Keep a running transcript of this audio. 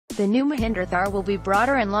The new Mahindra Thar will be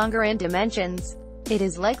broader and longer in dimensions. It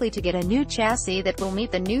is likely to get a new chassis that will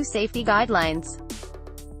meet the new safety guidelines.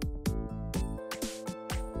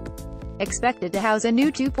 Expected to house a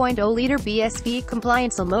new 2.0-liter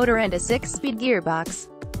BSP-compliant motor and a 6-speed gearbox.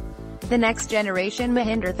 The next-generation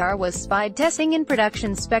Mahindra Thar was spied testing in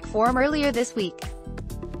production spec form earlier this week.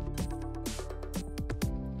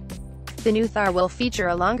 The new Thar will feature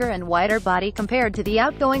a longer and wider body compared to the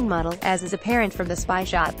outgoing model, as is apparent from the spy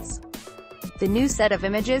shots. The new set of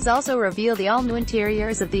images also reveal the all-new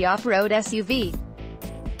interiors of the off-road SUV.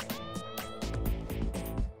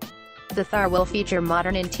 The Thar will feature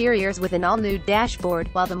modern interiors with an all-new dashboard,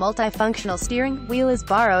 while the multifunctional steering wheel is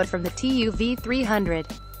borrowed from the TUV 300.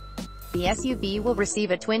 The SUV will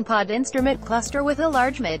receive a twin-pod instrument cluster with a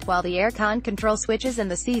large mid, while the aircon control switches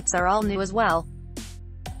and the seats are all new as well.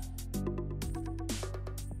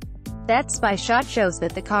 That spy shot shows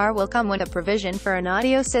that the car will come with a provision for an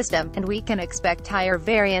audio system, and we can expect higher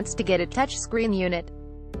variants to get a touchscreen unit.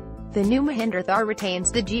 The new Mahindra Thar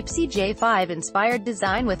retains the Jeep CJ5-inspired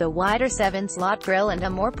design with a wider 7-slot grille and a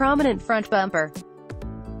more prominent front bumper.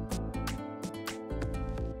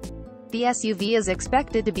 The SUV is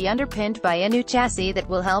expected to be underpinned by a new chassis that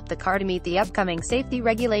will help the car to meet the upcoming safety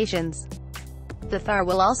regulations. The Thar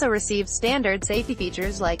will also receive standard safety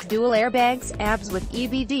features like dual airbags, ABS with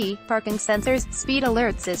EBD, parking sensors, speed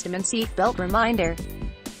alert system and seat belt reminder.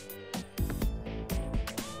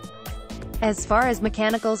 As far as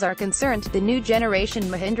mechanicals are concerned, the new generation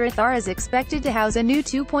Mahindra Thar is expected to house a new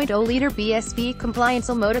 2.0-liter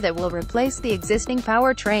BSP-compliant motor that will replace the existing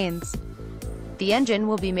powertrains. The engine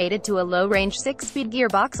will be mated to a low-range 6-speed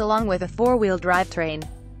gearbox along with a 4-wheel drivetrain.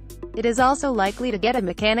 It is also likely to get a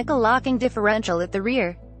mechanical locking differential at the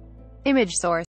rear. Image source.